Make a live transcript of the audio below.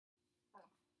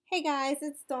Hey guys,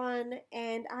 it's Dawn,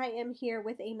 and I am here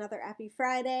with another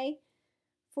AppyFriday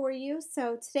for you.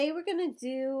 So today we're going to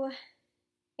do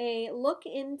a look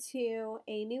into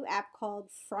a new app called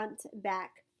FrontBack.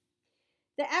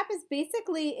 The app is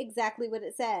basically exactly what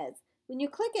it says. When you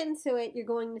click into it, you're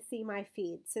going to see my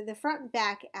feed. So the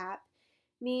FrontBack app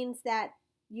means that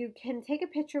you can take a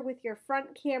picture with your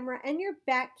front camera and your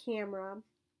back camera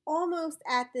almost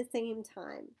at the same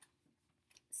time.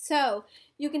 So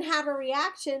you can have a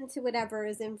reaction to whatever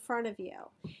is in front of you.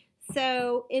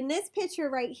 So in this picture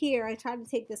right here, I tried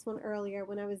to take this one earlier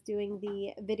when I was doing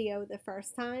the video the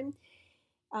first time.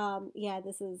 Yeah,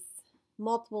 this is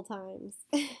multiple times.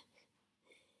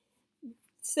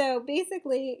 So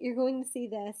basically, you're going to see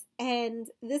this, and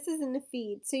this is in the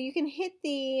feed. So you can hit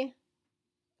the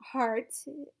heart,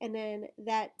 and then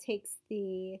that takes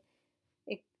the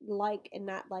like and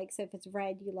not like. So if it's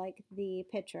red, you like the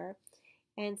picture.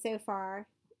 And so far,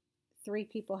 3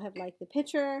 people have liked the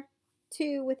picture,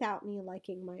 2 without me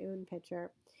liking my own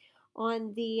picture.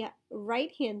 On the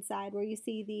right-hand side where you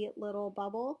see the little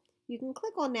bubble, you can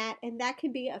click on that, and that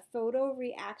can be a photo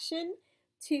reaction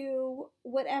to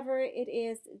whatever it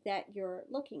is that you're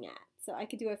looking at. So I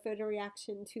could do a photo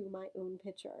reaction to my own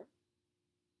picture.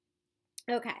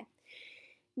 Okay.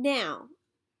 Now,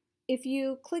 if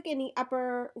you click in the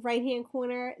upper right-hand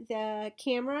corner, the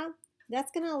camera,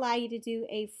 that's going to allow you to do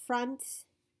a front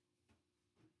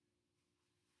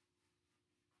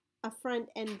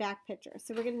and back picture.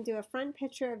 So we're going to do a front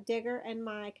picture of Digger and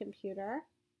my computer.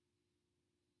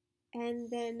 And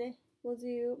then we'll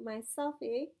do my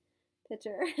selfie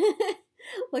picture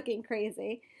looking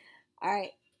crazy. All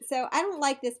right. So I don't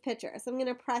like this picture. So I'm going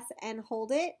to press and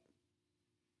hold it.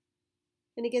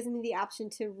 And it gives me the option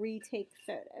to retake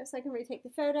the photo. So I can retake the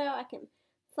photo. I can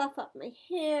fluff up my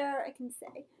hair. I can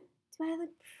say, do I look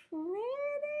pretty?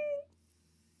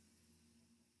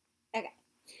 Okay,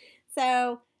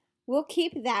 so we'll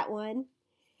keep that one.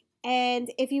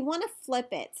 And if you want to flip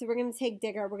it, so we're going to take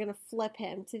Digger, we're going to flip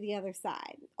him to the other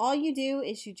side. All you do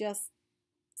is you just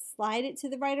slide it to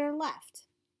the right or left.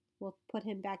 We'll put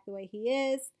him back the way he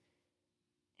is.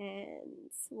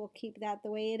 And we'll keep that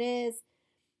the way it is.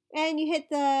 And you hit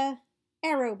the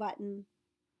arrow button.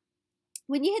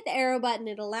 When you hit the arrow button,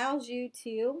 it allows you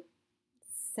to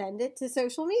send it to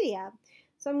social media.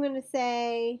 So I'm going to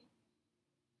say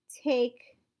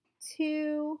take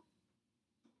 2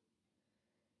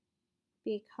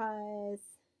 because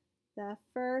the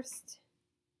first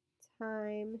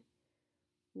time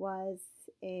was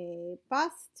a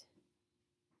bust.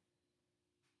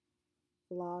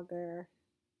 Vlogger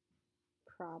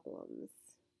problems.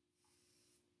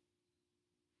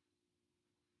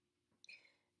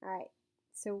 All right.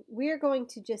 So we're going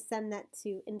to just send that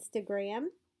to Instagram.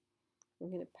 We're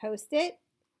going to post it.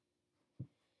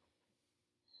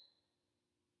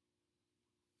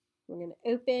 We're going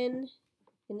to open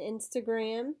an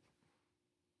Instagram.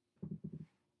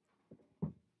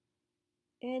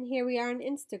 And here we are on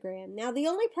Instagram. Now the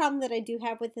only problem that I do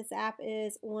have with this app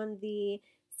is on the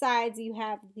sides you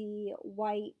have the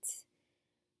white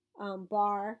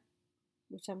bar,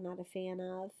 which I'm not a fan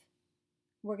of.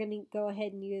 We're going to go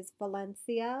ahead and use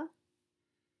Valencia.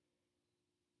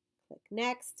 Click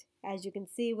next. As you can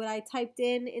see what I typed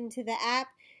into the app,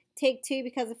 take 2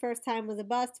 because the first time was a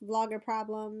bust, vlogger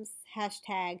problems,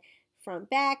 hashtag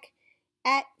FrontBack,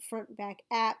 at FrontBack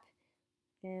app,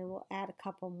 and we'll add a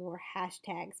couple more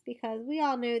hashtags because we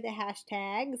all know the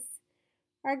hashtags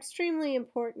are extremely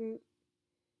important.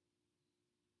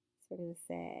 So we're going to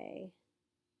say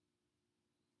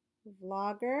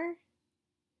vlogger,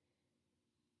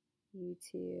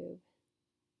 YouTube,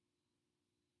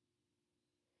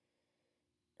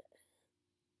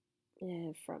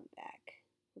 and FrontBack.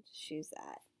 We'll just choose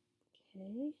that.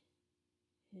 Okay.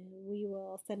 And we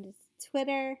will send it to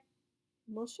Twitter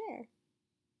and we'll share.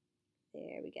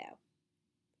 There we go.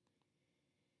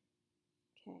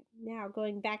 Okay. Now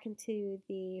going back into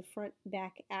the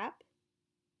FrontBack app.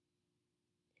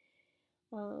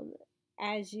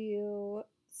 As you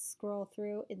scroll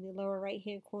through in the lower right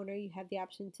hand corner, you have the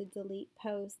option to delete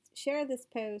posts, share this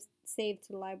post, save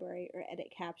to the library, or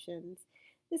edit captions.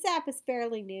 This app is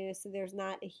fairly new, so there's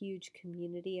not a huge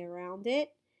community around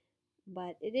it,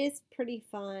 but it is pretty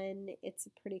fun. It's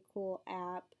a pretty cool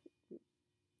app.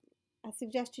 I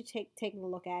suggest you taking a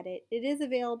look at it. It is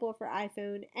available for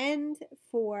iPhone and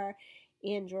for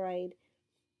Android.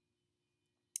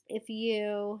 If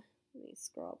you, let me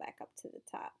scroll back up to the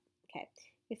top. Okay,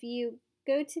 if you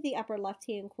go to the upper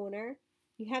left-hand corner,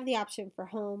 you have the option for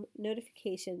Home,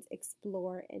 Notifications,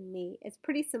 Explore, and Me. It's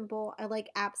pretty simple. I like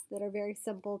apps that are very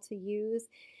simple to use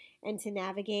and to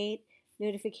navigate.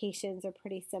 Notifications are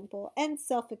pretty simple and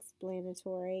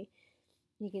self-explanatory.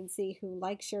 You can see who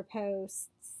likes your posts,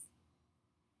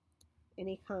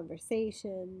 any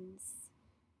conversations,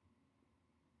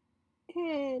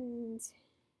 and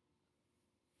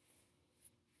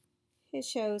it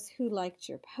shows who liked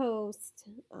your post,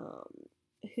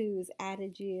 who's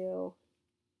added you,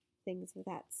 things of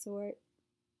that sort.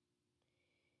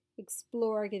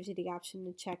 Explore gives you the option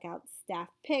to check out staff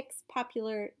picks,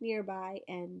 popular, nearby,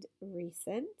 and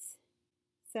recent.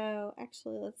 So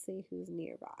actually, let's see who's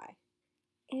nearby.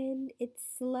 And it's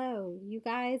slow. You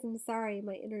guys, I'm sorry,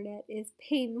 my internet is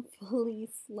painfully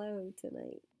slow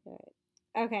tonight. All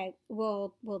right. Okay,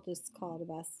 we'll just call it a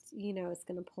bust. You know it's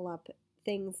going to pull up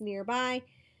things nearby.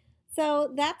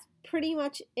 So that's pretty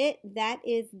much it. That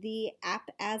is the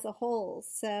app as a whole.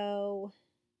 So,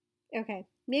 okay,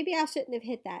 maybe I shouldn't have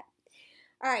hit that.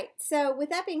 All right, so with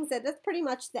that being said, that's pretty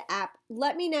much the app.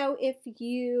 Let me know if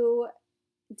you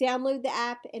download the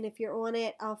app, and if you're on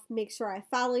it, I'll make sure I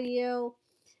follow you.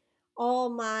 All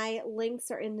my links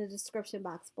are in the description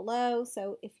box below,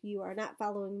 so if you are not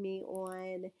following me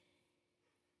on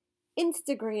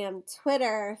Instagram,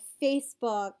 Twitter,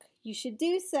 Facebook, you should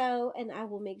do so, and I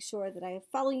will make sure that I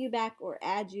follow you back or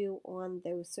add you on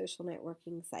those social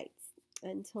networking sites.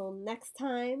 Until next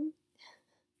time,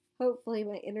 hopefully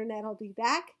my internet will be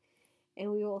back,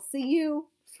 and we will see you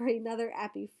for another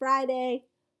Appy Friday.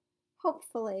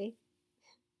 Hopefully.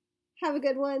 Have a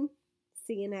good one.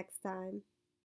 See you next time.